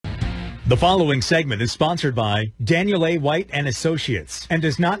The following segment is sponsored by Daniel A. White and Associates and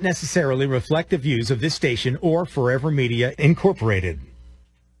does not necessarily reflect the views of this station or Forever Media Incorporated.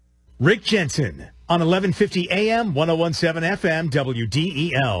 Rick Jensen on 1150 AM, 1017 FM,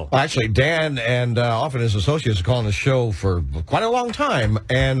 WDEL. Well, actually, Dan and often his associates are calling the show for quite a long time,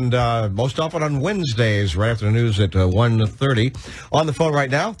 and most often on Wednesdays, right after the news at 1:30. On the phone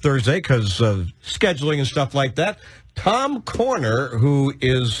right now, Thursday, because of scheduling and stuff like that, Tom Corner, who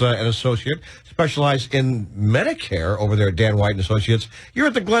is an associate, specialized in Medicare over there at Dan White and Associates. You're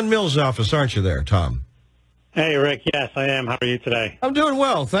at the Glen Mills office, aren't you there, Tom? Hey, Rick. Yes, I am. How are you today? I'm doing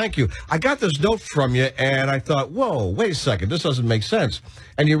well, thank you. I got this note from you, and I thought, whoa, wait a second, this doesn't make sense.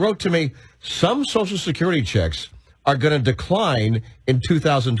 And you wrote to me, some Social Security checks are going to decline in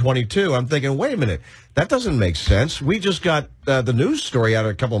 2022. I'm thinking, wait a minute, that doesn't make sense. We just got the news story out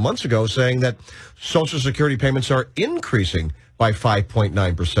a couple of months ago saying that Social Security payments are increasing by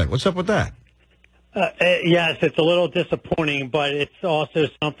 5.9%. What's up with that? Yes, it's a little disappointing, but it's also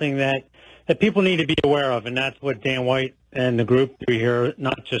something that people need to be aware of, and that's what Dan White and the group do here,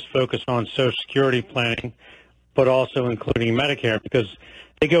 not just focus on Social Security planning, but also including Medicare, because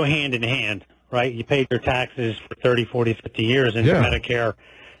they go hand in hand, right? You paid your taxes for 30, 40, 50 years into Medicare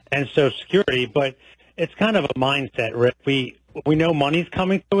and Social Security, but it's kind of a mindset, Rick. We know money's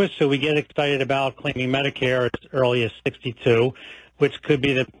coming to us, so we get excited about claiming Medicare as early as 62, which could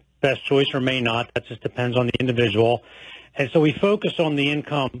be the best choice or may not. That just depends on the individual. And so we focus on the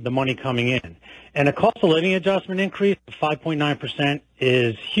income, the money coming in. And a cost of living adjustment increase of 5.9%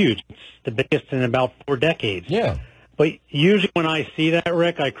 is huge. It's the biggest in about 4 decades. Yeah. But usually when I see that,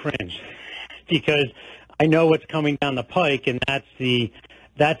 Rick, I cringe because I know what's coming down the pike, and that's the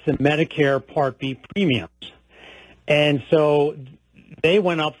Medicare Part B premiums. And so they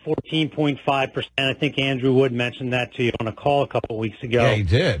went up 14.5%. I think Andrew Wood mentioned that to you on a call a couple of weeks ago. Yeah, he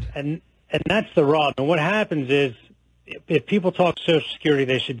did. And that's the rub. And what happens is, if people talk Social Security,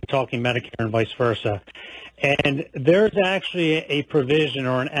 they should be talking Medicare and vice versa. And there's actually a provision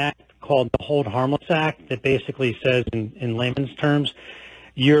or an act called the Hold Harmless Act that basically says, in layman's terms,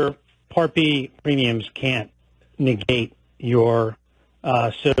 your Part B premiums can't negate your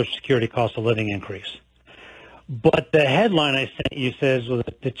Social Security cost of living increase. But the headline I sent you says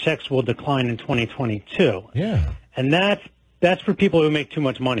the checks will decline in 2022. Yeah. And that's for people who make too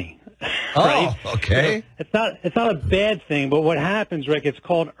much money. Right? Oh, okay. It's not a bad thing, but what happens, Rick, it's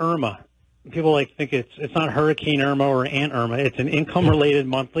called IRMA. People think it's not Hurricane Irma or Aunt Irma. It's an income-related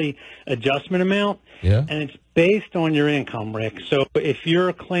monthly adjustment amount, and it's based on your income, Rick. So if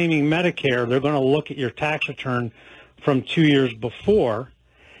you're claiming Medicare, they're going to look at your tax return from 2 years before,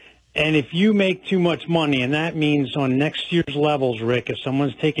 and if you make too much money, and that means on next year's levels, Rick, if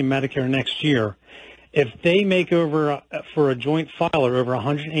someone's taking Medicare next year, if they make for a joint filer over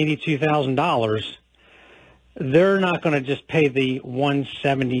 $182,000, they're not going to just pay the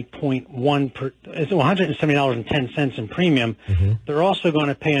 $170.10 in premium. Mm-hmm. They're also going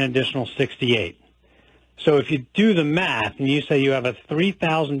to pay an additional $68. So if you do the math and you say you have a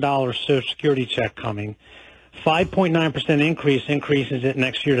 $3,000 Social Security check coming, 5.9% increases it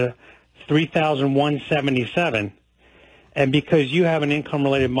next year to $3,177. And because you have an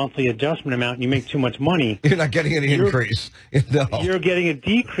income-related monthly adjustment amount and you make too much money, you're not getting any increase. No. You're getting a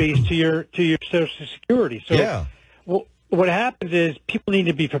decrease to your Social Security. So what happens is people need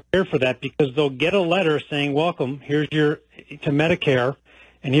to be prepared for that, because they'll get a letter saying, welcome, here's to Medicare,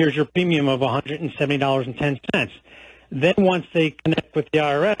 and here's your premium of $170.10. Then once they connect with the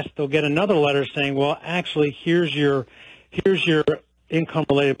IRS, they'll get another letter saying, well, actually, here's your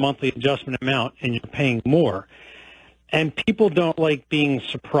income-related monthly adjustment amount, and you're paying more. And people don't like being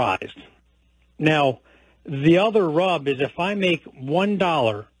surprised. Now, the other rub is if I make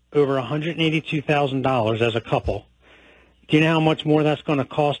 $1 over $182,000 as a couple, do you know how much more that's going to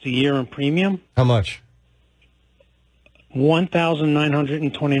cost a year in premium? How much?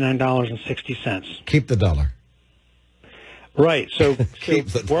 $1,929.60. Keep the dollar. Right. So,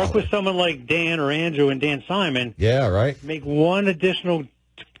 work with someone like Dan or Andrew and Dan Simon. Yeah, right. Make one additional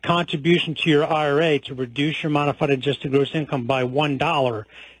contribution to your IRA to reduce your modified adjusted gross income by $1,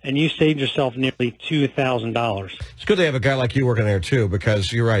 and you saved yourself nearly $2,000. It's good to have a guy like you working there too,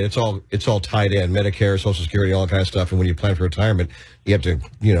 because you're right. It's all tied in: Medicare, Social Security, all that kind of stuff. And when you plan for retirement, you have to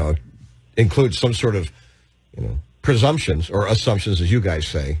include some sort of presumptions or assumptions, as you guys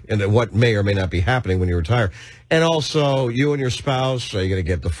say, and what may or may not be happening when you retire. And also, you and your spouse, are you going to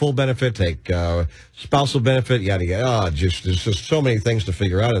get the full benefit, take spousal benefit, yada, yada. There's just so many things to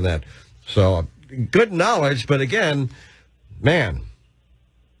figure out in that. So, good knowledge, but again, man,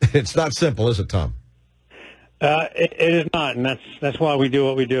 it's not simple, is it, Tom? It is not, and that's why we do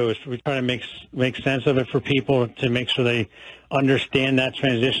what we do. Is we try to make sense of it for people to make sure they understand that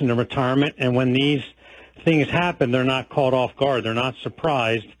transition to retirement. And when these things happen, they're not caught off guard. They're not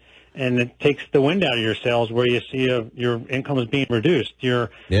surprised, and it takes the wind out of your sails where you see your income is being reduced. You're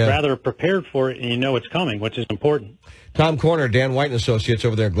rather prepared for it, and you know it's coming, which is important. Tom Corner, Dan White and Associates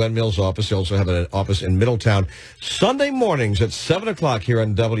over there at Glen Mills office. They also have an office in Middletown. Sunday mornings at 7 o'clock here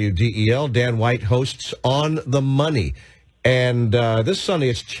on WDEL. Dan White hosts On the Money. And this Sunday,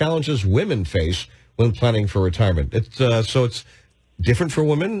 it's challenges women face when planning for retirement. So it's different for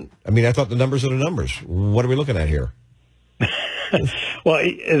women? I mean, I thought the numbers are the numbers. What are we looking at here? Well,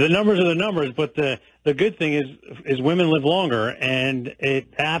 the numbers are the numbers, but the good thing is women live longer, and it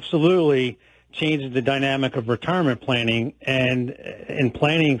absolutely changes the dynamic of retirement planning and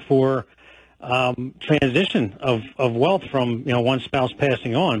planning for transition of wealth from one spouse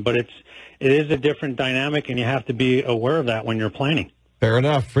passing on. But it is a different dynamic, and you have to be aware of that when you're planning. Fair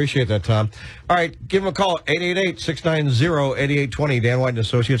enough. Appreciate that, Tom. All right, give him a call, 888-690-8820, Dan White and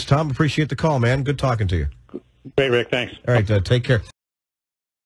Associates. Tom, appreciate the call, man. Good talking to you. Great, Rick. Thanks. All right, take care.